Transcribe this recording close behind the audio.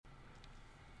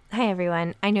Hi,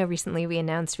 everyone. I know recently we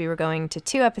announced we were going to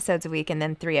 2 episodes a week and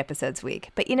then 3 episodes a week.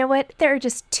 But you know what? There are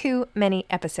just too many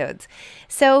episodes.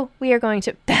 So we are going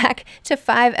back to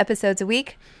 5 episodes a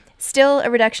week. Still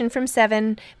a reduction from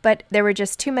 7, but there were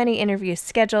just too many interviews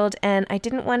scheduled, and I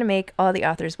didn't want to make all the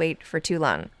authors wait for too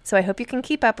long. So I hope you can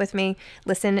keep up with me.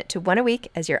 Listen to 1 a week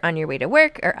as you're on your way to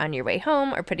work or on your way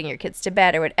home or putting your kids to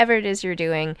bed or whatever it is you're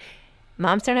doing.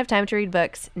 Moms Don't Have Time to Read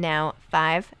Books, now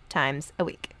 5 times a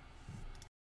week.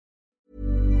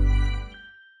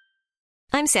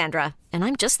 I'm Sandra, and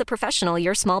I'm just the professional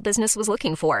your small business was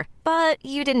looking for. But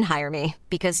you didn't hire me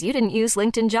because you didn't use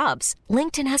LinkedIn Jobs.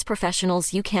 LinkedIn has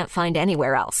professionals you can't find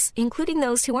anywhere else, including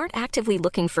those who aren't actively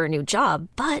looking for a new job,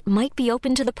 but might be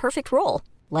open to the perfect role,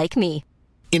 like me.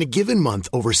 In a given month,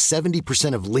 over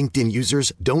 70% of LinkedIn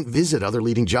users don't visit other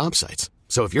leading job sites.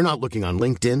 So if you're not looking on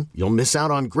LinkedIn, you'll miss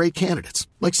out on great candidates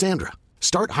like Sandra.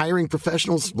 Start hiring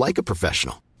professionals like a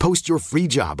professional. Post your free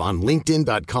job on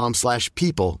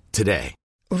linkedin.com/people today.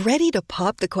 Ready to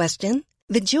pop the question?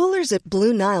 The jewelers at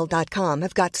BlueNile.com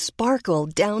have got sparkle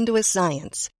down to a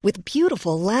science with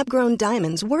beautiful lab-grown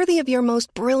diamonds worthy of your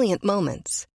most brilliant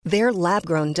moments. Their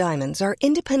lab-grown diamonds are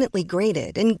independently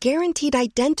graded and guaranteed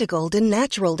identical to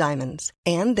natural diamonds,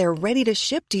 and they're ready to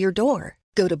ship to your door.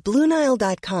 Go to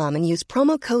BlueNile.com and use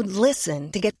promo code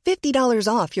LISTEN to get $50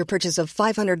 off your purchase of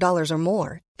 $500 or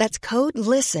more. That's code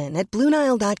LISTEN at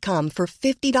BlueNile.com for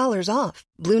 $50 off.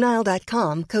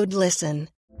 BlueNile.com, code LISTEN.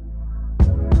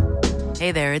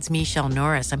 Hey there, it's Michelle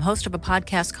Norris. I'm host of a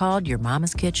podcast called Your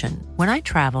Mama's Kitchen. When I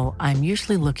travel, I'm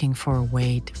usually looking for a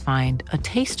way to find a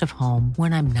taste of home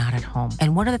when I'm not at home.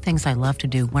 And one of the things I love to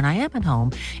do when I am at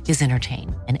home is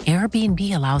entertain. And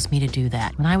Airbnb allows me to do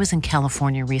that. When I was in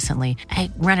California recently, I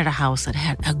rented a house that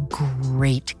had a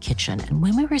great kitchen. And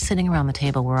when we were sitting around the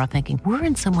table, we're all thinking, we're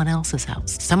in someone else's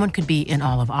house. Someone could be in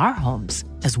all of our homes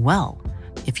as well.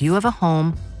 If you have a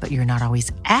home, but you're not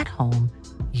always at home,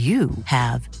 you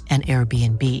have an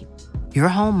Airbnb. Your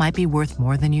home might be worth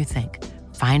more than you think.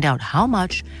 Find out how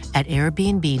much at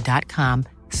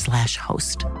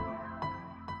airbnb.com/host.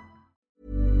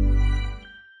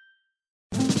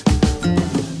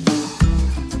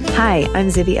 Hi, I'm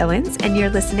Zibby Owens, and you're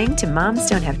listening to Moms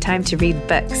Don't Have Time to Read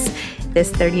Books.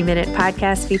 This 30-minute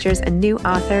podcast features a new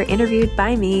author interviewed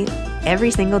by me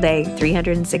every single day,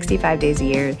 365 days a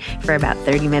year, for about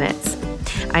 30 minutes.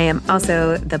 I am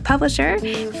also the publisher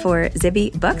for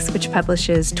Zibby Books, which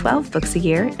publishes 12 books a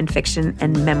year in fiction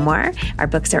and memoir. Our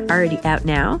books are already out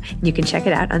now. You can check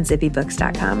it out on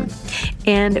zibbybooks.com.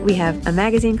 And we have a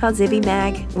magazine called Zibby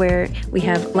Mag, where we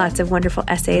have lots of wonderful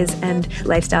essays and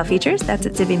lifestyle features. That's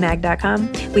at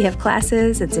zibbymag.com. We have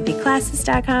classes at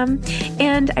zibbyclasses.com.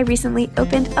 And I recently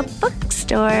opened a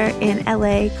bookstore in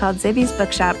LA called Zibby's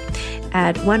Bookshop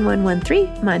at 1113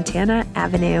 Montana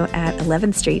Avenue at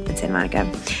 11th Street in Santa Monica.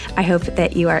 I hope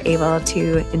that you are able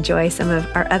to enjoy some of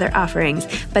our other offerings.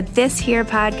 But this here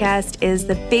podcast is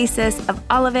the basis of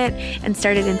all of it and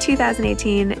started in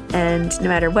 2018. And no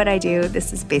matter what I do,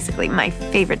 this is basically my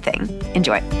favorite thing.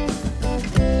 Enjoy.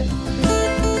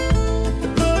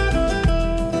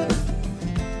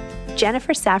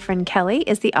 Jennifer Savran Kelly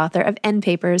is the author of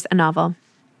ENDPAPERS, a novel.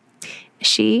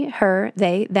 She, her,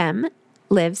 they, them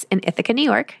lives in Ithaca, New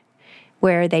York,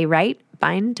 where they write,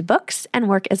 bind books, and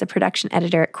work as a production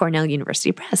editor at Cornell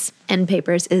University Press.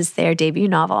 ENDPAPERS is their debut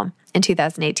novel. In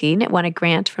 2018, it won a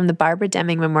grant from the Barbara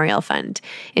Deming Memorial Fund.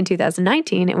 In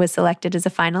 2019, it was selected as a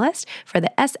finalist for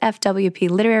the SFWP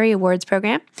Literary Awards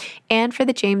Program and for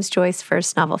the James Joyce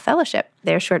First Novel Fellowship.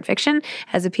 Their short fiction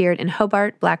has appeared in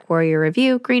Hobart, Black Warrior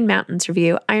Review, Green Mountains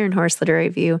Review, Iron Horse Literary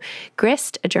Review,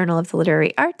 Grist, a Journal of the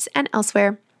Literary Arts, and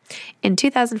elsewhere. In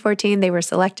 2014, they were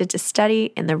selected to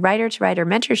study in the Writer-to-Writer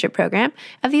Mentorship Program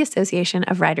of the Association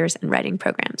of Writers and Writing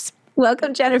Programs.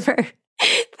 Welcome, Jennifer.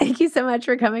 Thank you so much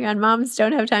for coming on Moms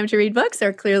Don't Have Time to Read Books,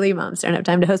 or clearly Moms Don't Have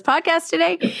Time to Host Podcasts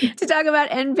today, to talk about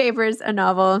ENDPAPERS, a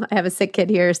novel. I have a sick kid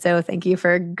here, so thank you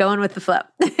for going with the flow.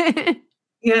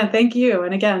 Yeah, thank you.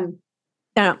 And again,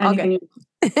 all good.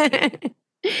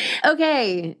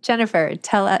 Okay, Jennifer,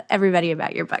 tell everybody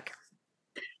about your book.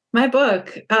 My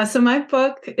book.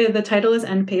 The title is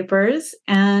ENDPAPERS,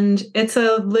 and it's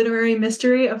a literary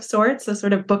mystery of sorts, a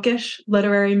sort of bookish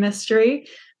literary mystery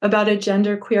about a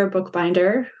genderqueer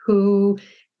bookbinder who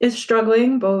is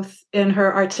struggling both in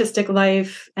her artistic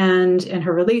life and in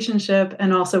her relationship,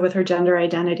 and also with her gender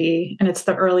identity. And it's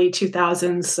the early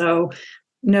 2000s, so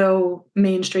no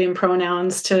mainstream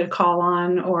pronouns to call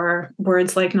on, or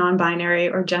words like non-binary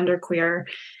or genderqueer.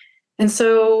 And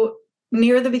so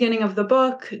near the beginning of the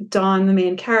book, Dawn, the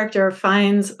main character,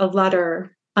 finds a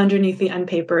letter underneath the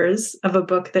ENDPAPERS of a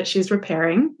book that she's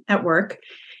repairing at work.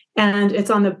 And it's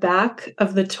on the back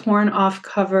of the torn off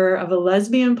cover of a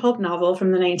lesbian pulp novel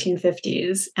from the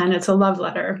 1950s. And it's a love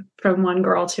letter from one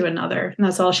girl to another. And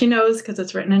that's all she knows because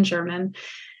it's written in German.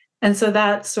 And so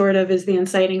that sort of is the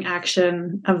inciting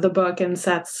action of the book and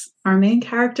sets our main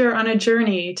character on a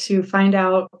journey to find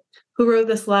out who wrote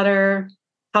this letter,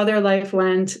 how their life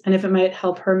went, and if it might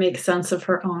help her make sense of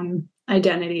her own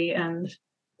identity and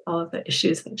all of the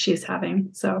issues that she's having.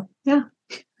 So, yeah.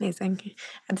 Amazing.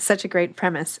 That's such a great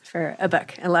premise for a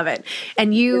book. I love it.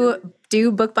 And you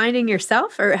do bookbinding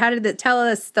yourself, or how did it tell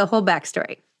us the whole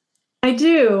backstory? I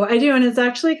do. And it's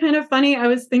actually kind of funny. I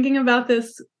was thinking about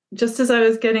this just as I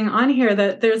was getting on here,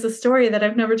 that there's a story that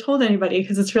I've never told anybody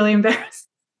because it's really embarrassing.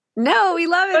 No, we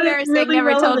love embarrassing, really never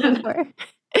relevant. Told before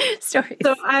stories.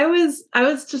 So I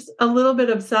was just a little bit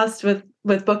obsessed with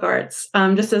book arts,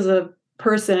 just as a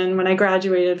person when I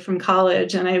graduated from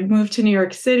college, and I moved to New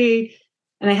York City,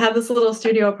 and I had this little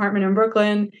studio apartment in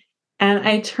Brooklyn, and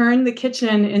I turned the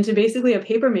kitchen into basically a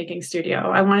paper making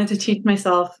studio. I wanted to teach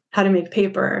myself how to make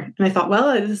paper, and I thought,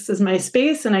 well, this is my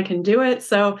space and I can do it.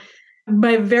 So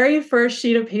my very first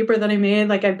sheet of paper that I made,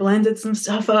 like I blended some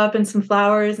stuff up and some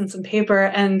flowers and some paper.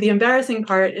 And the embarrassing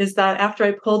part is that after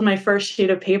I pulled my first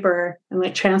sheet of paper and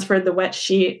like transferred the wet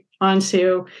sheet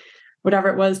onto whatever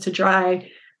it was to dry,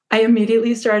 I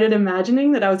immediately started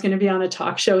imagining that I was going to be on a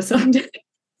talk show someday.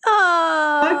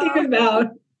 Talking about,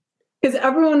 because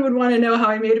everyone would want to know how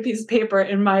I made a piece of paper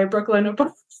in my Brooklyn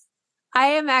apartment. I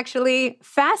am actually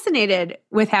fascinated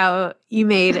with how you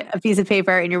made a piece of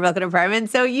paper in your Brooklyn apartment.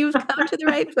 So you've come to the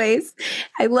right place.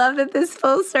 I love that this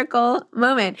full circle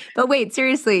moment. But wait,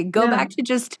 seriously, go back to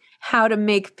just how to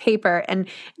make paper and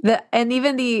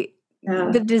even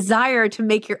the desire to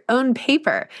make your own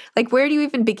paper. Like, where do you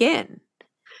even begin?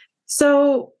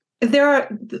 So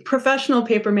professional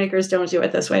paper makers don't do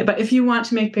it this way. But if you want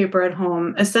to make paper at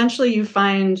home, essentially you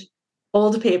find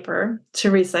old paper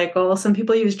to recycle. Some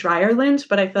people use dryer lint,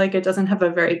 but I feel like it doesn't have a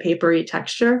very papery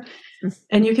texture.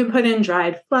 And you can put in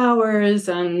dried flowers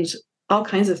and all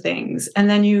kinds of things. And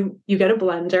then you get a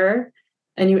blender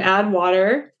and you add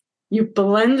water, you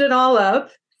blend it all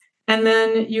up, and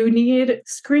then you need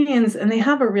screens, and they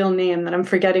have a real name that I'm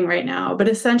forgetting right now, but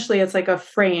essentially it's like a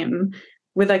frame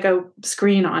with like a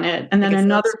screen on it, and then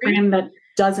another frame that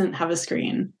doesn't have a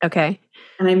screen. Okay.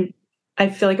 And I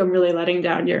feel like I'm really letting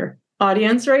down your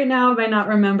audience right now by not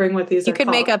remembering what these are called.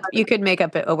 You could make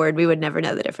up a word. We would never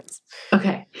know the difference.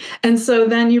 Okay. And so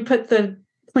then you put the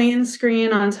plain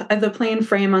screen the plain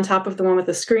frame on top of the one with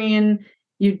the screen.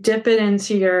 You dip it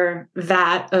into your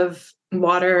vat of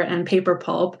water and paper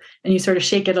pulp, and you sort of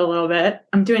shake it a little bit.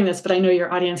 I'm doing this, but I know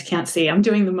your audience can't see. I'm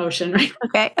doing the motion right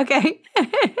now. Okay.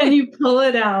 And you pull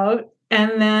it out.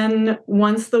 And then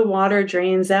once the water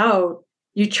drains out,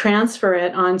 you transfer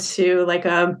it onto like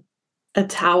a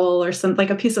towel or something, like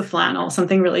a piece of flannel,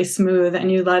 something really smooth,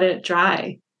 and you let it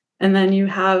dry. And then you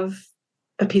have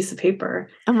a piece of paper.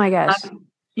 Oh my gosh.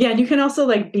 And you can also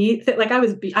like beat, like I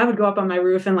would go up on my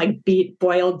roof and like beat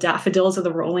boiled daffodils with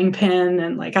a rolling pin.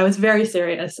 And like, I was very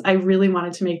serious. I really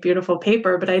wanted to make beautiful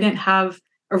paper, but I didn't have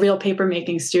a real paper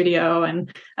making studio.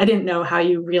 And I didn't know how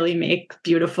you really make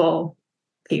beautiful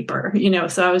paper,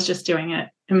 so I was just doing it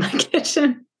in my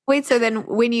kitchen. Wait, so then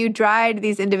when you dried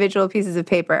these individual pieces of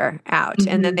paper out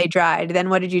and then they dried, then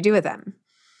what did you do with them?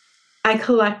 I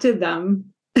collected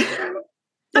them.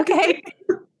 Okay.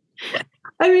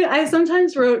 I mean, I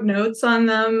sometimes wrote notes on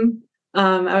them.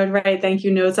 I would write thank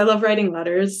you notes. I love writing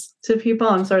letters to people.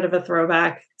 I'm sort of a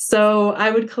throwback. So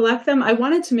I would collect them. I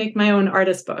wanted to make my own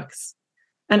artist books.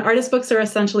 And artist books are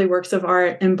essentially works of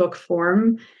art in book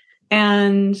form.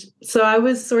 And so I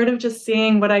was sort of just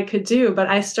seeing what I could do, but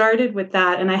I started with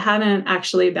that, and I hadn't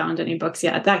actually bound any books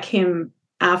yet. That came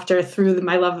after, through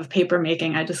my love of paper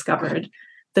making, I discovered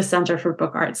the Center for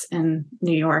Book Arts in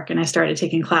New York, and I started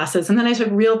taking classes. And then I took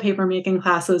real paper making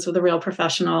classes with a real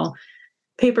professional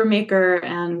paper maker,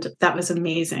 and that was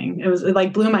amazing. It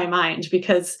like blew my mind,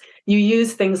 because you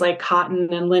use things like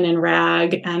cotton and linen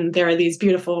rag, and there are these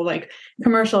beautiful like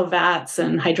commercial vats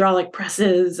and hydraulic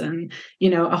presses, and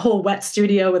a whole wet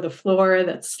studio with a floor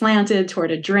that's slanted toward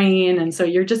a drain, and so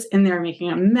you're just in there making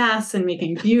a mess and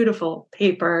making beautiful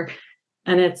paper,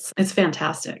 and it's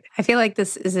fantastic. I feel like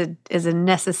this is a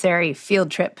necessary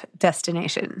field trip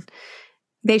destination.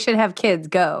 They should have kids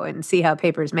go and see how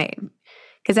paper is made.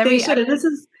 Because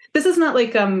this is not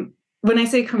like when I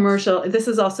say commercial, this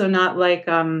is also not like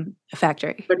a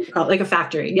factory. What do you call it? Like a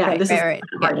factory. Yeah, this is an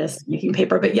artist making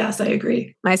paper. But yes, I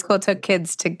agree. My school took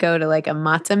kids to go to like a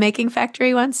matzah making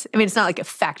factory once. I mean, it's not like a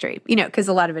factory, because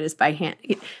a lot of it is by hand.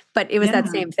 But it was that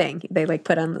same thing. They like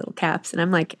put on little caps, and I'm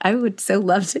like, I would so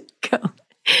love to go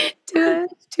to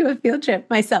a field trip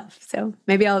myself. So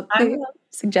maybe I'll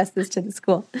suggest this to the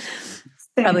school.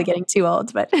 Probably getting too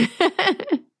old, but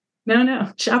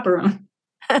no, chaperone.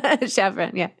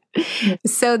 Savran, yeah.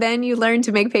 So then you learned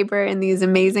to make paper in these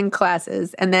amazing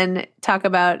classes, and then talk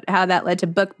about how that led to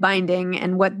book binding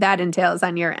and what that entails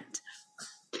on your end.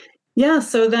 Yeah,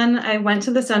 so then I went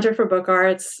to the Center for Book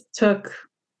Arts, took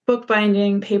book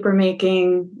binding, paper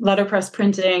making, letterpress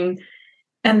printing,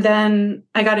 and then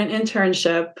I got an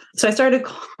internship. So I started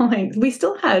calling. We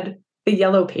still had the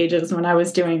yellow pages when I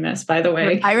was doing this, by the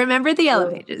way. I remember the yellow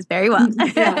pages very well.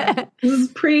 Yeah, it was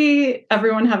pre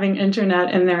everyone having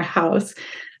internet in their house.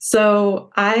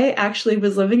 So I actually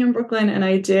was living in Brooklyn, and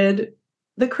I did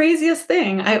the craziest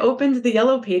thing. I opened the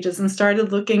yellow pages and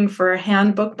started looking for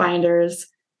hand bookbinders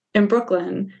in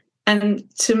Brooklyn. And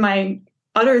to my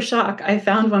utter shock, I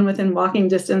found one within walking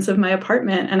distance of my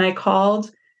apartment. And I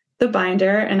called the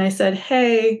binder and I said,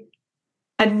 "Hey,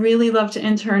 I'd really love to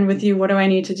intern with you. What do I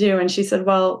need to do?" And she said,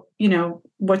 "Well,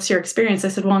 what's your experience?" I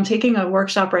said, "Well, I'm taking a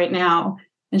workshop right now."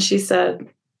 And she said,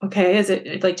 "Okay, is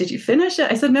it like, did you finish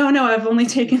it?" I said, No, I've only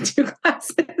taken 2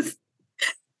 classes.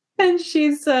 And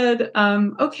she said,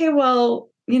 "Okay, well,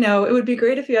 it would be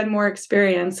great if you had more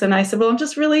experience." And I said, "Well, I'm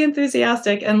just really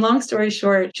enthusiastic." And long story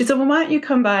short, she said, "Well, why don't you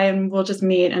come by and we'll just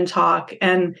meet and talk?"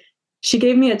 And she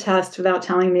gave me a test without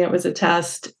telling me it was a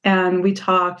test. And we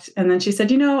talked. And then she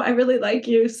said, "I really like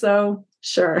you. So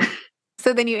sure."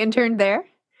 So then you interned there?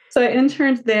 So I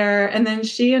interned there. And then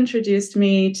she introduced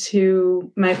me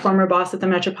to my former boss at the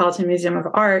Metropolitan Museum of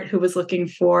Art, who was looking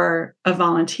for a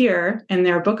volunteer in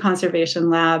their book conservation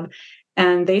lab.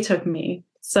 And they took me.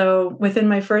 So within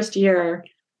my first year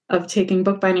of taking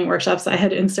bookbinding workshops, I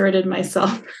had inserted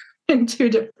myself in 2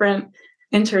 different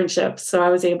internships. So I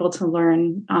was able to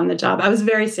learn on the job. I was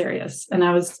very serious and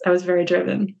I was very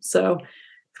driven. So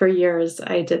for years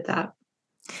I did that.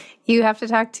 You have to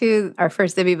talk to our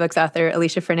first Zibby Books author,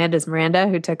 Alicia Fernandez Miranda,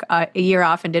 who took a year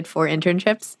off and did 4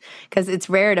 internships, because it's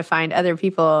rare to find other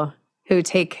people who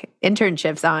take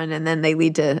internships on and then they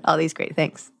lead to all these great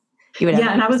things.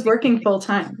 And I was working full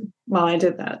time while I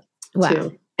did that. Wow.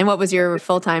 Too. And what was your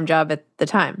full-time job at the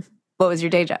time? What was your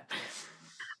day job?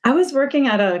 I was working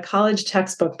at a college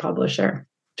textbook publisher.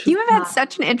 You have had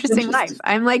such an interesting life.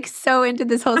 I'm like so into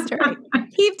this whole story.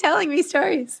 Keep telling me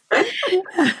stories.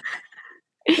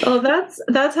 Well,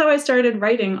 that's how I started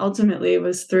writing. Ultimately, it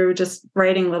was through just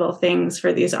writing little things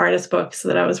for these artist books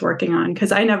that I was working on,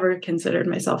 because I never considered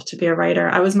myself to be a writer.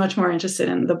 I was much more interested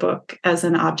in the book as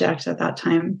an object at that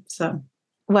time. So,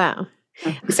 wow.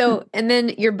 So, and then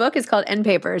your book is called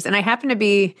ENDPAPERS. And I happen to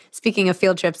be, speaking of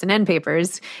field trips and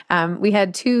ENDPAPERS, we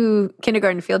had 2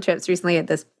 kindergarten field trips recently at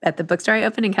the bookstore I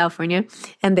opened in California.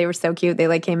 And they were so cute.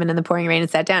 They came in the pouring rain and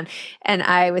sat down. And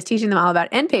I was teaching them all about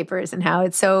ENDPAPERS and how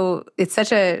it's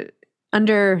such a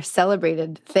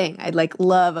under-celebrated thing. I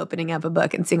love opening up a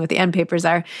book and seeing what the ENDPAPERS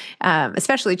are,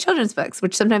 especially children's books,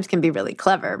 which sometimes can be really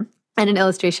clever and an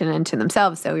illustration into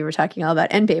themselves. So we were talking all about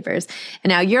ENDPAPERS. And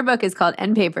now your book is called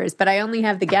ENDPAPERS, but I only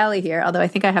have the galley here, although I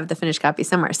think I have the finished copy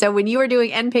somewhere. So when you were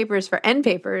doing ENDPAPERS for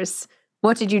ENDPAPERS,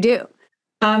 what did you do?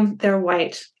 They're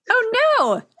white.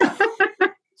 Oh, no.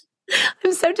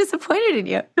 I'm so disappointed in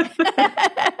you.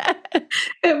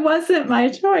 It wasn't my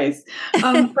choice.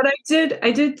 But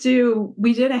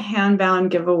we did a hand-bound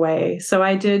giveaway. So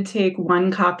I did take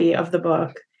 1 copy of the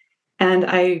book and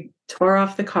I tore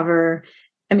off the cover,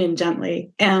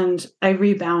 gently, and I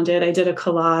rebound it. I did a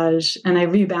collage and I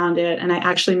rebound it, and I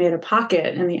actually made a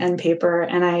pocket in the end paper,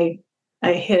 and I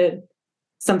hid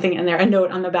something in there, a note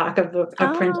on the back of a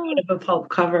printout of a pulp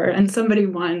cover, and somebody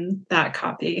won that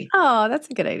copy. Oh, that's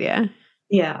a good idea.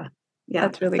 Yeah.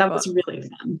 That's really cool. That was really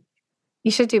fun.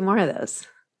 You should do more of those.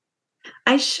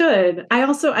 I should.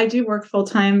 I do work full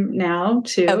time now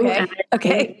too.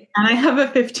 Okay. And I have a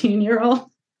 15-year-old.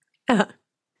 Uh-huh.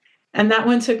 And that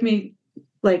one took me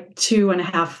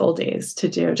 2.5 full days to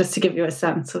do, just to give you a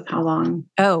sense of how long.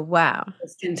 Oh, wow.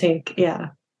 This can take. Yeah.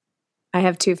 I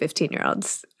have 2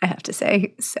 15-year-olds, I have to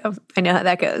say. So I know how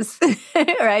that goes.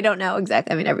 Or I don't know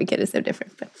exactly. Every kid is so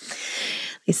different, but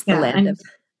at least the land of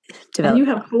development.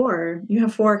 And you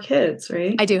have 4 kids,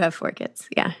 right? I do have 4 kids.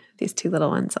 Yeah. These 2 little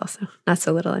ones also. Not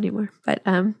so little anymore. But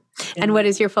and what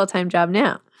is your full-time job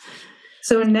now?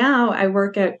 So now I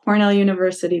work at Cornell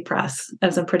University Press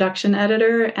as a production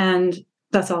editor, and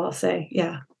that's all I'll say.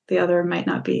 Yeah. The other might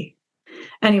not be.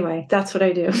 Anyway, that's what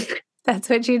I do. That's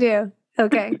what you do.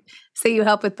 Okay. So you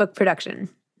help with book production.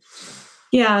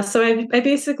 Yeah. So I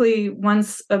basically,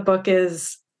 once a book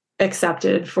is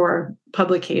accepted for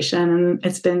publication, and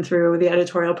it's been through the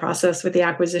editorial process with the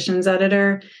acquisitions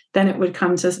editor, then it would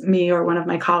come to me or one of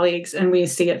my colleagues, and we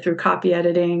see it through copy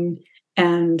editing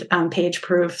and page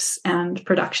proofs and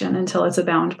production until it's a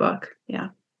bound book. Yeah.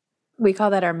 We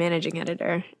call that our managing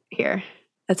editor here.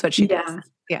 That's what she does.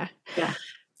 Yeah. Yeah.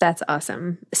 That's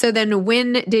awesome. So then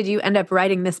when did you end up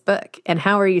writing this book, and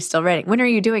how are you still writing? When are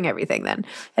you doing everything then?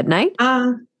 At night?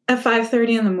 At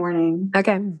 5:30 in the morning.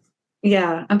 Okay.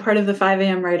 Yeah. I'm part of the 5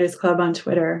 a.m. Writers Club on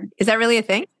Twitter. Is that really a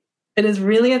thing? It is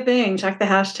really a thing. Check the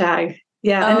hashtag.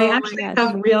 Yeah. And they actually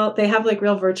have like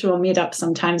real virtual meetups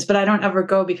sometimes, but I don't ever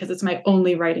go because it's my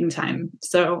only writing time.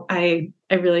 So I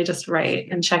really just write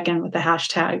and check in with the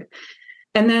hashtag.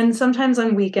 And then sometimes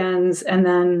on weekends, and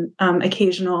then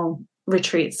occasional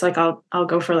retreats, like I'll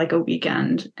go for like a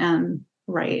weekend and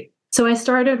write. So I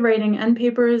started writing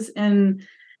ENDPAPERS in,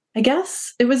 I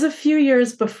guess it was a few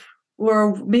years before,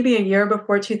 or maybe a year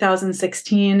before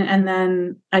 2016. And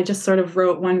then I just sort of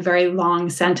wrote one very long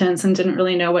sentence and didn't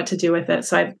really know what to do with it.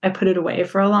 So I put it away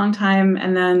for a long time.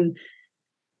 And then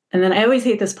I always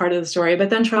hate this part of the story,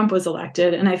 but then Trump was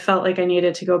elected and I felt like I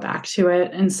needed to go back to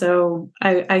it. And so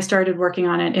I started working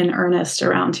on it in earnest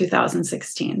around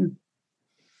 2016.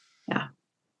 Yeah.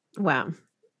 Wow.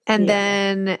 And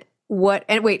then what,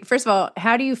 and wait, first of all,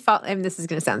 how do you follow, and this is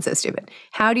going to sound so stupid.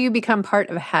 How do you become part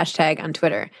of a hashtag on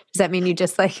Twitter? Does that mean you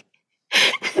just like,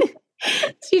 do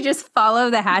you just follow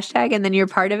the hashtag and then you're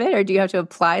part of it? Or do you have to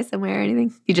apply somewhere or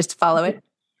anything? You just follow it?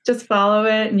 Just follow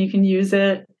it and you can use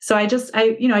it. So I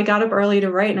got up early to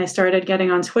write and I started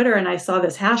getting on Twitter and I saw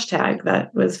this hashtag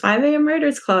that was 5 a.m.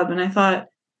 Writers Club. And I thought,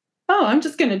 oh, I'm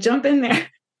just going to jump in there.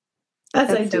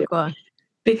 That's I do. So cool.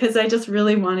 Because I just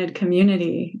really wanted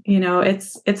community. You know,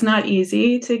 it's not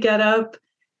easy to get up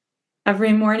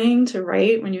every morning to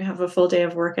write when you have a full day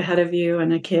of work ahead of you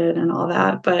and a kid and all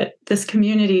that. But this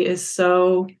community is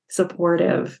so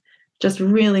supportive, just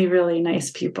really, really nice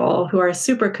people who are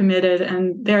super committed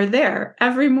and they're there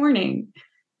every morning.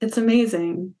 It's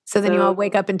amazing. So then you all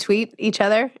wake up and tweet each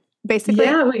other,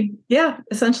 basically? Yeah,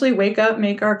 essentially wake up,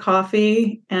 make our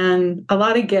coffee, and a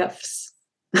lot of gifts.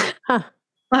 Huh.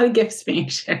 A lot of gifts being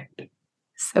shared.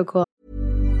 So cool.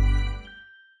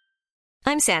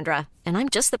 I'm Sandra, and I'm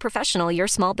just the professional your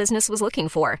small business was looking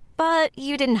for. But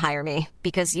you didn't hire me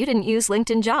because you didn't use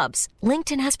LinkedIn Jobs.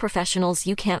 LinkedIn has professionals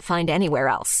you can't find anywhere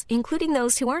else, including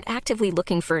those who aren't actively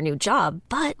looking for a new job,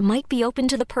 but might be open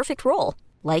to the perfect role,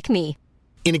 like me.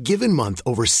 In a given month,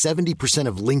 over 70%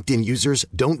 of LinkedIn users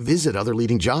don't visit other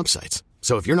leading job sites.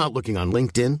 So if you're not looking on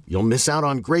LinkedIn, you'll miss out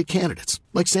on great candidates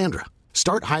like Sandra.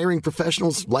 Start hiring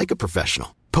professionals like a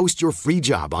professional. Post your free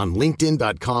job on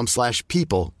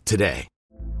linkedin.com/people today.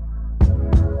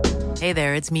 Hey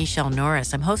there, it's Michelle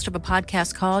Norris. I'm host of a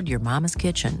podcast called Your Mama's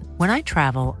Kitchen. When I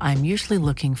travel, I'm usually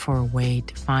looking for a way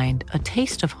to find a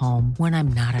taste of home when I'm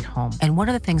not at home. And one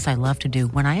of the things I love to do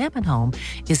when I am at home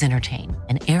is entertain.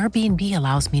 And Airbnb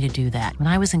allows me to do that. When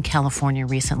I was in California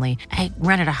recently, I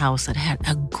rented a house that had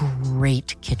a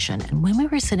great kitchen. And when we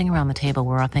were sitting around the table,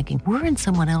 we're all thinking, we're in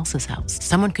someone else's house.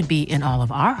 Someone could be in all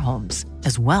of our homes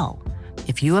as well.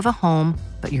 If you have a home,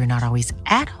 but you're not always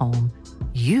at home,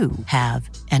 you have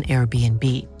an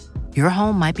Airbnb. Your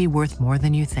home might be worth more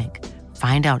than you think.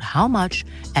 Find out how much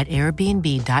at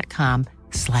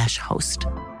airbnb.com/host.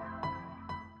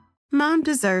 Mom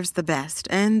deserves the best,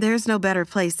 and there's no better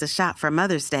place to shop for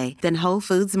Mother's Day than Whole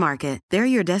Foods Market. They're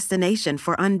your destination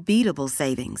for unbeatable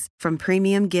savings, from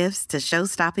premium gifts to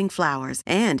show-stopping flowers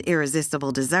and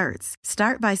irresistible desserts.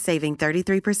 Start by saving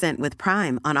 33% with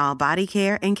Prime on all body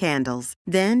care and candles.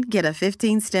 Then get a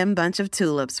 15-stem bunch of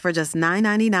tulips for just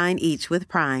 $9.99 each with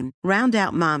Prime. Round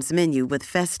out Mom's menu with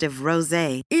festive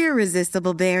rosé,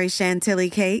 irresistible berry chantilly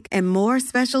cake, and more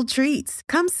special treats.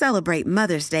 Come celebrate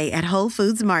Mother's Day at Whole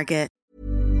Foods Market.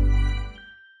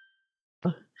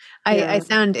 I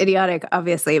sound idiotic,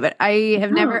 obviously, but I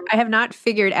have not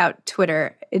figured out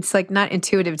Twitter. It's like not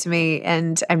intuitive to me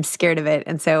and I'm scared of it.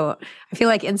 And so I feel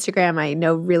like Instagram, I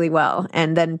know really well.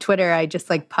 And then Twitter, I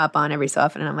just like pop on every so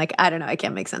often and I'm like, I don't know, I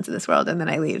can't make sense of this world. And then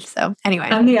I leave. So anyway.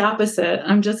 I'm the opposite.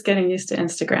 I'm just getting used to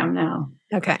Instagram now.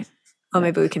 Okay. Well,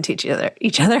 maybe we can teach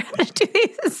each other how to do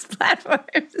these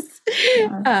platforms.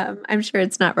 Yeah. I'm sure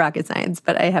it's not rocket science,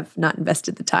 but I have not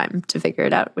invested the time to figure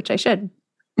it out, which I should.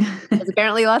 Because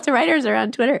apparently lots of writers are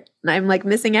on Twitter and I'm like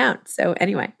missing out. So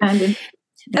anyway,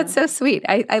 that's so sweet.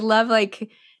 I love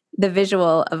like the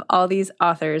visual of all these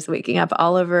authors waking up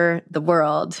all over the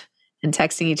world and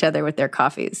texting each other with their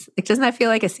coffees. Like, doesn't that feel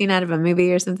like a scene out of a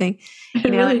movie or something? It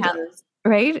really does.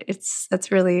 Right?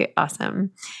 That's really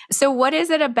awesome. So what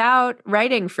is it about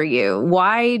writing for you?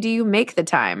 Why do you make the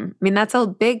time? I mean, that's a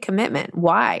big commitment.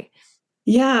 Why?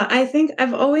 Yeah, I think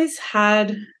I've always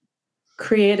had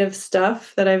creative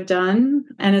stuff that I've done,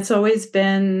 and it's always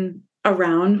been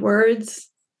around words.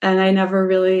 And I never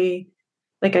really,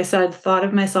 like I said, thought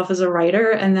of myself as a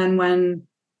writer. And then when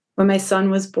my son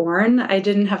was born, I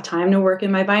didn't have time to work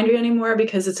in my bindery anymore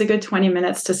because it's a good 20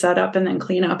 minutes to set up and then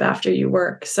clean up after you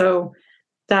work. So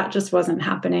that just wasn't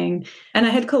happening. And I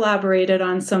had collaborated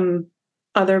on some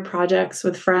other projects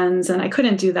with friends, and I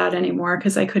couldn't do that anymore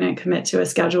because I couldn't commit to a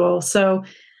schedule. So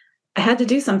I had to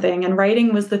do something, and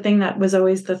writing was the thing that was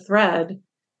always the thread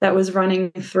that was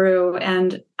running through.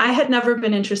 And I had never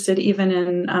been interested even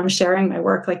in sharing my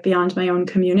work like beyond my own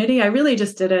community. I really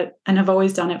just did it and have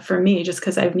always done it for me just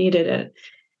because I've needed it.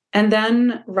 And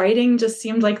then writing just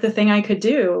seemed like the thing I could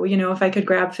do. You know, if I could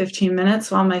grab 15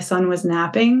 minutes while my son was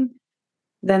napping,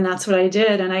 then that's what I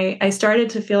did. And I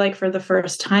started to feel like for the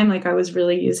first time, like I was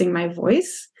really using my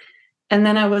voice. And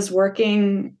then I was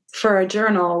working for a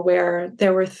journal where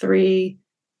there were 3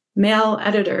 male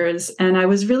editors, and I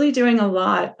was really doing a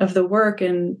lot of the work,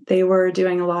 and they were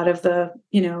doing a lot of the,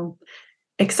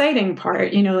 exciting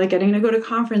part, like getting to go to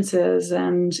conferences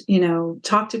and,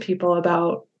 talk to people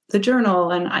about the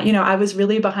journal. And, I was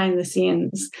really behind the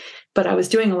scenes, but I was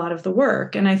doing a lot of the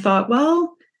work. And I thought,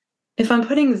 well, if I'm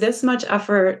putting this much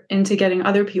effort into getting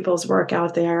other people's work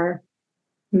out there,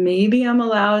 maybe I'm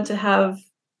allowed to have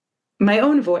my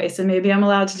own voice, and maybe I'm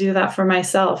allowed to do that for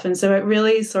myself. And so it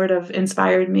really sort of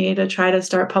inspired me to try to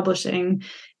start publishing.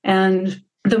 And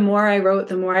the more I wrote,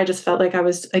 the more I just felt like I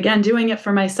was, again, doing it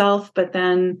for myself, but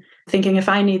then thinking if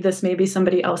I need this, maybe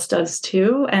somebody else does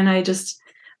too. And it's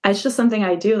just something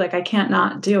I do. Like I can't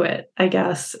not do it, I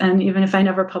guess. And even if I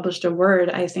never published a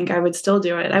word, I think I would still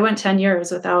do it. I went 10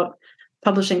 years without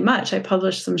publishing much. I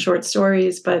published some short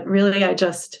stories, but really I'm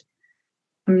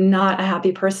not a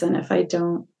happy person if I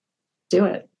don't do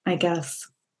it, I guess.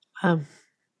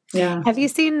 Yeah. Have you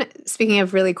seen, speaking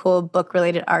of really cool book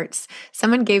related arts,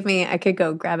 someone gave me, I could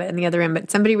go grab it in the other room, but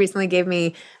somebody recently gave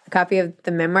me a copy of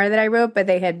the memoir that I wrote, but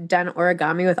they had done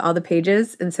origami with all the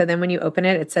pages. And so then when you open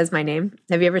it, it says my name.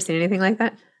 Have you ever seen anything like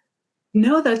that?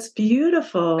 No, that's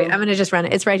beautiful. Wait, I'm going to just run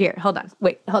it. It's right here. Hold on.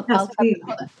 Wait, hold on.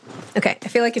 Okay. I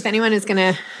feel like if anyone is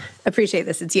going to appreciate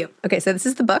this, it's you. Okay. So this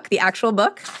is the book, the actual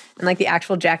book, and like the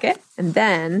actual jacket. And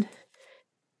then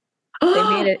they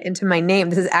made it into my name.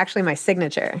 This is actually my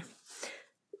signature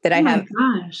that I have. Oh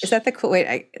my gosh. Is that the cool?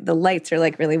 Wait, the lights are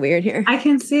like really weird here. I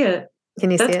can see it.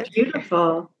 Can you see it? That's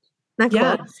beautiful. Not cool.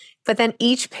 Yes. But then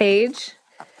each page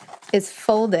is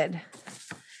folded.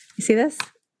 You see this?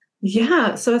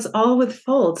 Yeah. So it's all with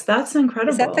folds. That's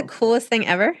incredible. Is that the coolest thing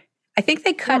ever? I think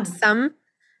they cut some.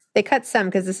 They cut some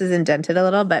because this is indented a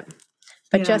little, but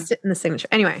just in the signature.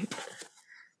 Anyway.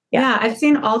 Yeah, I've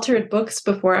seen altered books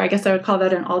before. I guess I would call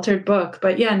that an altered book,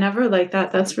 but yeah, never like that.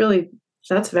 That's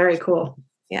very cool.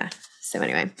 Yeah. So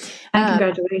anyway. And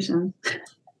congratulations.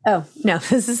 Oh, no,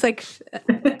 this is like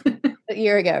a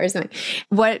year ago or something.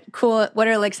 What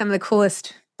are like some of the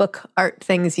coolest book art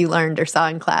things you learned or saw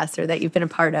in class or that you've been a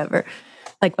part of, or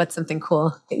like what's something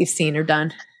cool that you've seen or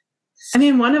done? I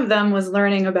mean, one of them was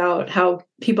learning about how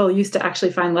people used to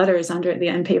actually find letters under the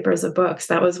end papers of books.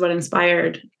 That was what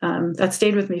inspired, that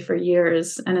stayed with me for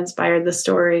years and inspired the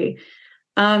story.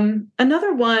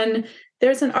 Another one,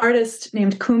 there's an artist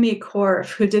named Kumi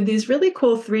Korf who did these really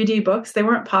cool 3D books. They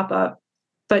weren't pop-up,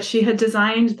 but she had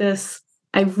designed this.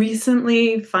 I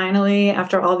recently, finally,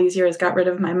 after all these years, got rid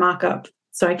of my mock-up,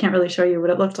 so I can't really show you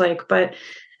what it looked like, but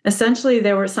essentially,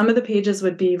 there were some of the pages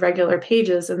would be regular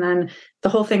pages, and then the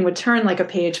whole thing would turn like a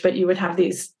page, but you would have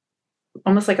these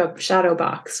almost like a shadow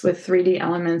box with 3D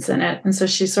elements in it. And so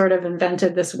she sort of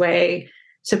invented this way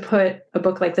to put a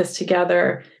book like this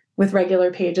together with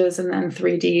regular pages and then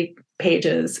 3D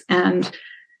pages. And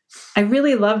I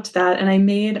really loved that. And I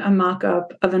made a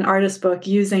mock-up of an artist book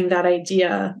using that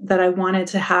idea that I wanted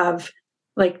to have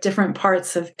like different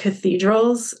parts of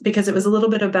cathedrals, because it was a little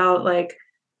bit about like,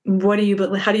 how do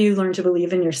you learn to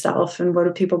believe in yourself, and what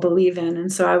do people believe in?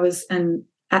 And so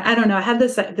I don't know, I had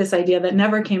this idea that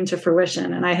never came to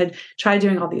fruition. And I had tried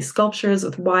doing all these sculptures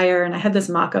with wire, and I had this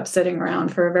mock-up sitting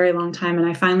around for a very long time, and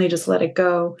I finally just let it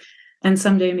go. And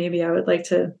someday maybe I would like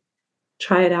to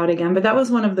try it out again. But that was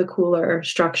one of the cooler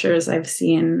structures I've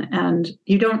seen. And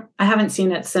I haven't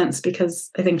seen it since,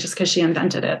 because I think just because she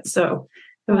invented it. So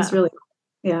it was really cool.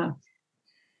 Yeah.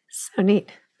 So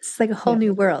neat. It's like a whole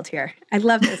new world here. I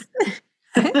love this.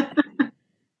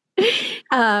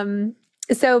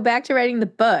 So back to writing the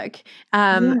book.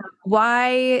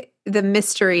 Why the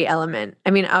mystery element.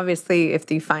 I mean, obviously, if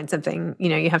you find something,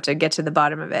 you have to get to the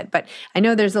bottom of it. But I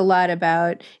know there's a lot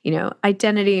about,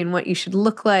 identity and what you should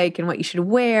look like and what you should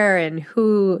wear and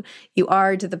who you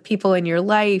are to the people in your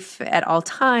life at all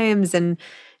times and,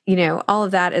 all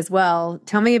of that as well.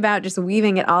 Tell me about just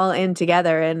weaving it all in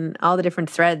together and all the different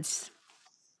threads.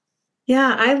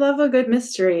 Yeah, I love a good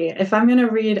mystery. If I'm going to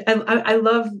read, I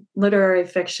love literary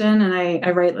fiction and I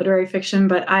write literary fiction,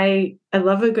 but I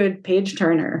love a good page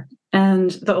turner.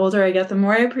 And the older I get, the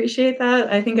more I appreciate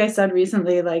that. I think I said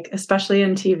recently, like, especially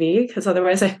in TV, because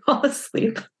otherwise I fall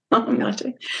asleep while I'm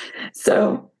watching.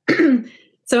 So,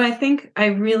 so I think I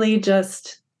really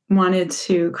just wanted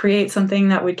to create something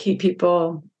that would keep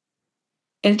people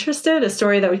interested, a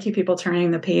story that would keep people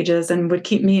turning the pages and would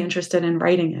keep me interested in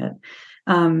writing it.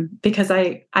 Because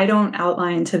I don't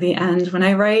outline to the end when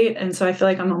I write. And so I feel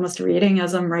like I'm almost reading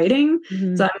as I'm writing.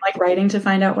 Mm-hmm. So I'm like writing to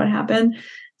find out what happened.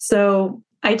 So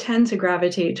I tend to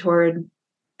gravitate toward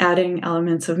adding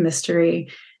elements of mystery.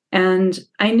 And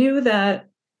I knew that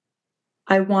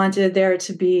I wanted there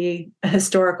to be a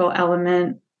historical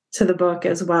element to the book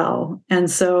as well. And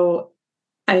so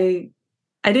I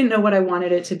didn't know what I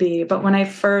wanted it to be, but when I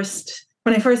first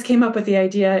came up with the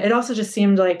idea, it also just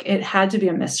seemed like it had to be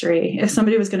a mystery. If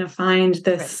somebody was going to find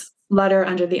this letter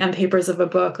under the end papers of a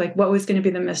book, like what was going to be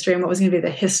the mystery and what was going to be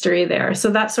the history there. So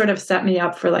that sort of set me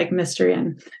up for like mystery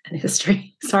and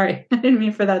history. Sorry, I didn't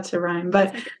mean for that to rhyme,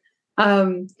 but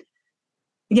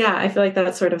yeah, I feel like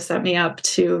that sort of set me up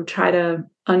to try to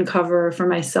uncover for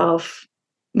myself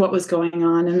what was going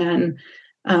on and then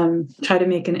try to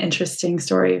make an interesting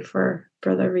story for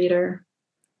the reader.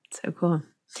 So cool.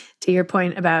 To your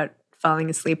point about falling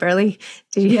asleep early,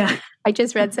 yeah. I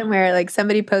just read somewhere, like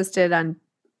somebody posted on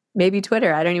maybe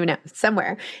Twitter, I don't even know,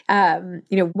 somewhere,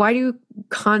 why do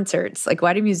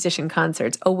musician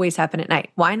concerts always happen at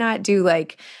night? Why not do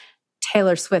like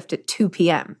Taylor Swift at 2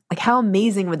 p.m.? Like how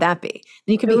amazing would that be?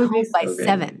 And you could be home by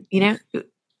 7,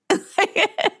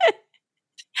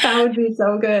 That would be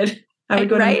so good. I would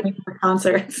go to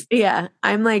concerts. Yeah.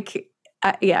 I'm like,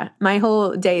 my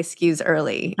whole day skews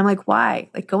early. I'm like, why?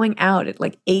 Like going out at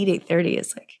like 8:30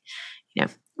 is like,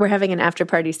 we're having an after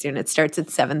party soon. It starts at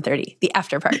 7:30, the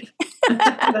after party.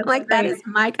 I'm like, that is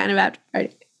my kind of after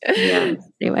party. Yeah.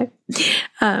 Anyway.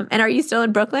 And are you still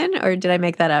in Brooklyn or did I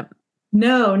make that up?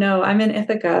 No, I'm in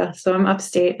Ithaca. So I'm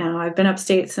upstate now. I've been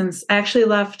upstate since I actually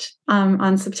left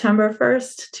on September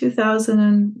 1st,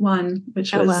 2001,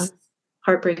 which was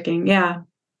heartbreaking. Yeah.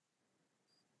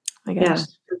 My gosh. Yeah.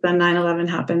 Then 9/11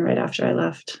 happened right after I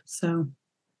left. So,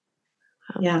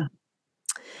 yeah.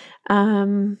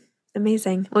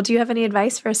 Amazing. Well, do you have any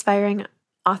advice for aspiring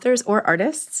authors or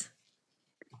artists?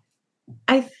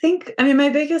 I mean, my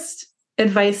biggest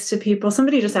advice to people,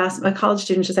 a college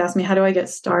student just asked me, how do I get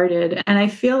started? And I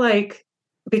feel like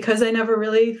because I never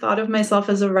really thought of myself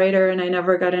as a writer and I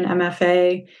never got an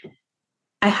MFA,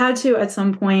 I had to, at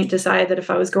some point, decide that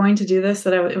if I was going to do this,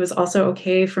 that it was also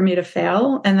okay for me to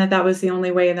fail and that was the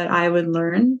only way that I would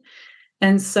learn.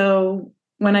 And so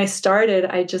when I started,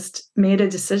 I just made a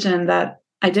decision that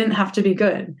I didn't have to be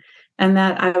good and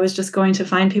that I was just going to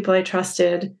find people I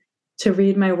trusted to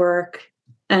read my work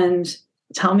and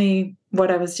tell me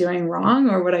what I was doing wrong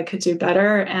or what I could do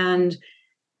better. And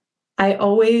I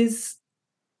approached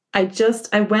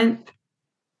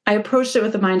it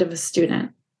with the mind of a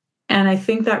student. And I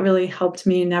think that really helped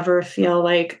me never feel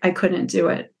like I couldn't do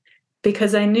it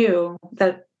because I knew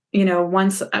that,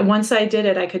 once I did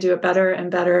it, I could do it better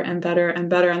and better and better and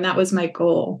better. And that was my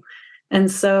goal. And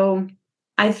so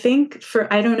I think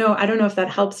I don't know if that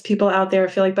helps people out there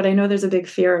feel like, but I know there's a big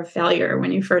fear of failure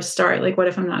when you first start. Like, what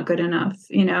if I'm not good enough?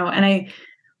 And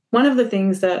one of the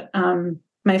things that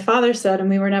my father said, and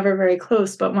we were never very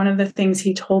close, but one of the things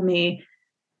he told me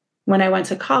when I went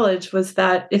to college was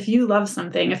that if you love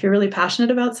something, if you're really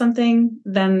passionate about something,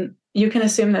 then you can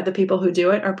assume that the people who do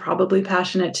it are probably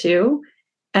passionate too.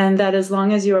 And that as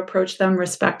long as you approach them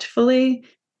respectfully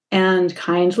and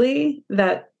kindly,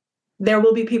 that there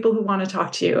will be people who want to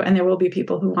talk to you and there will be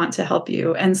people who want to help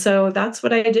you. And so that's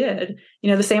what I did.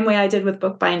 The same way I did with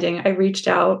bookbinding, I reached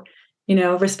out,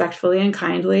 respectfully and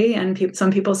kindly. And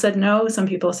some people said no, some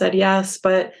people said yes,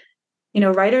 but,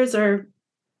 writers are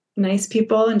nice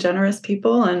people and generous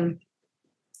people. And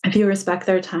if you respect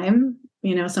their time,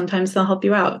 sometimes they'll help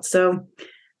you out. So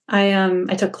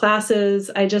I took classes.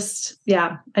 I just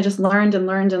learned and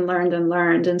learned and learned and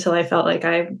learned until I felt like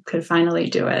I could finally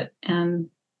do it. And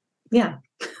yeah,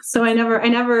 so I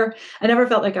never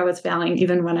felt like I was failing,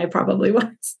 even when I probably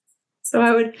was. So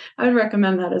I would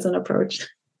recommend that as an approach.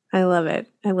 I love it.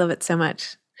 I love it so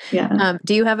much. Yeah.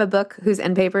 Do you have a book whose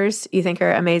end papers you think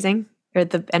are amazing? or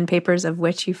the end papers of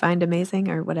which you find amazing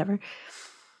or whatever?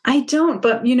 I don't,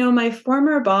 but my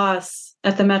former boss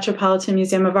at the Metropolitan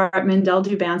Museum of Art, Mindel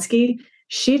Dubansky,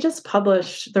 she just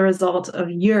published the result of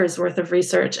years worth of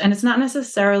research. And it's not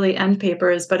necessarily end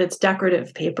papers, but it's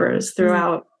decorative papers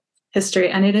throughout history.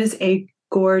 And it is a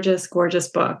gorgeous, gorgeous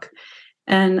book.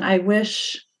 And I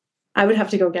wish I would have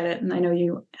to go get it. And I know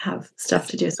you have stuff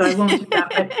to do, so I won't do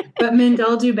that. But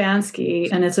Mindel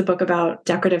Dubansky, and it's a book about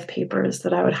decorative papers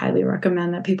that I would highly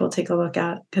recommend that people take a look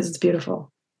at because it's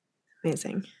beautiful.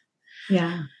 Amazing.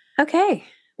 Yeah. Okay.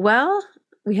 Well,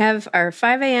 we have our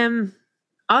 5 a.m.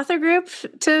 author group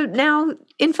to now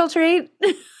infiltrate.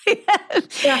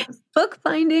 Yeah.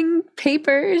 Bookbinding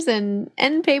papers and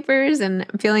end papers. And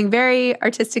I'm feeling very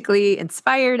artistically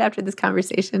inspired after this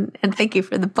conversation. And thank you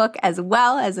for the book as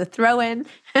well as a throw-in.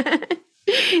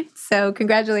 So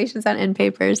congratulations on end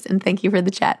papers. And thank you for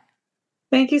the chat.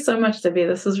 Thank you so much, Debbie.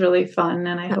 This was really fun.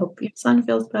 And I hope your son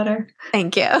feels better.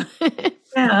 Thank you.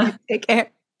 Yeah. Take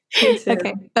care. You too.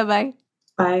 Okay. Bye-bye.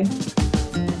 Bye.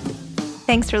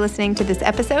 Thanks for listening to this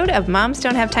episode of Moms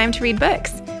Don't Have Time to Read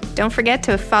Books. Don't forget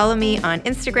to follow me on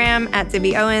Instagram at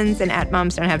Zibby Owens and at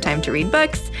Moms Don't Have Time to Read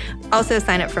Books. Also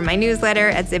sign up for my newsletter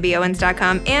at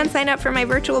zibbyowens.com and sign up for my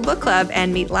virtual book club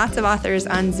and meet lots of authors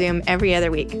on Zoom every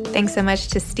other week. Thanks so much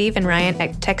to Steve and Ryan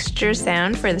at Texture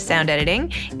Sound for the sound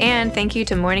editing. And thank you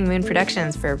to Morning Moon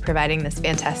Productions for providing this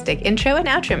fantastic intro and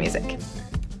outro music.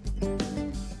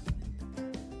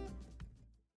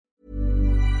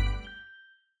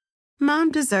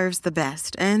 Mom deserves the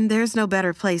best, and there's no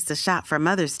better place to shop for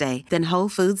Mother's Day than Whole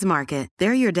Foods Market.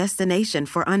 They're your destination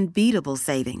for unbeatable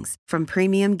savings, from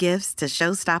premium gifts to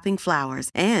show-stopping flowers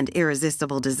and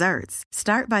irresistible desserts.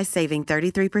 Start by saving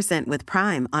 33% with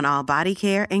Prime on all body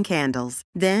care and candles.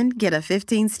 Then get a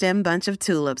 15-stem bunch of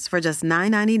tulips for just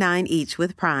 $9.99 each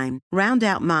with Prime. Round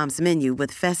out Mom's menu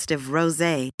with festive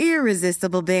rosé,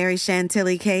 irresistible berry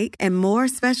chantilly cake, and more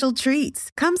special treats.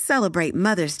 Come celebrate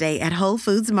Mother's Day at Whole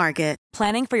Foods Market.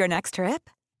 Planning for your next trip?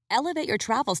 Elevate your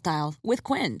travel style with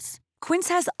Quince. Quince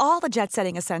has all the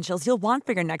jet-setting essentials you'll want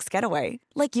for your next getaway,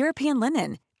 like European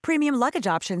linen, premium luggage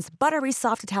options, buttery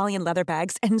soft Italian leather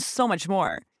bags, and so much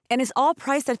more. And is all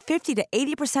priced at 50 to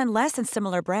 80% less than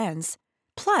similar brands.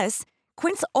 Plus,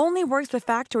 Quince only works with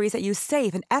factories that use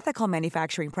safe and ethical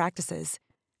manufacturing practices.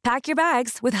 Pack your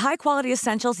bags with high-quality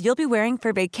essentials you'll be wearing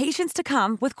for vacations to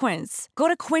come with Quince. Go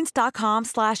to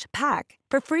quince.com/pack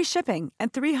for free shipping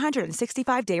and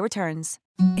 365-day returns.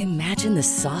 Imagine the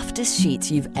softest sheets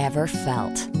you've ever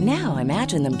felt. Now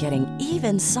imagine them getting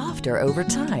even softer over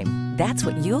time. That's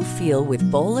what you'll feel with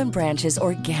Boll & Branch's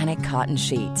organic cotton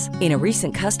sheets. In a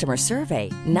recent customer survey,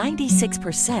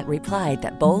 96% replied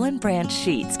that Boll & Branch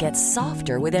sheets get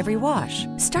softer with every wash.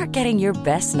 Start getting your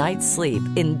best night's sleep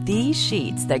in these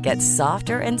sheets that get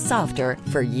softer and softer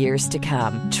for years to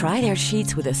come. Try their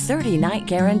sheets with a 30-night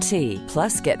guarantee.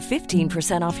 Plus, get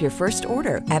 15% off your first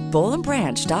order at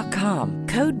bollandbranch.com.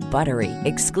 Code BUTTERY.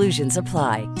 Exclusions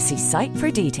apply. See site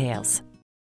for details.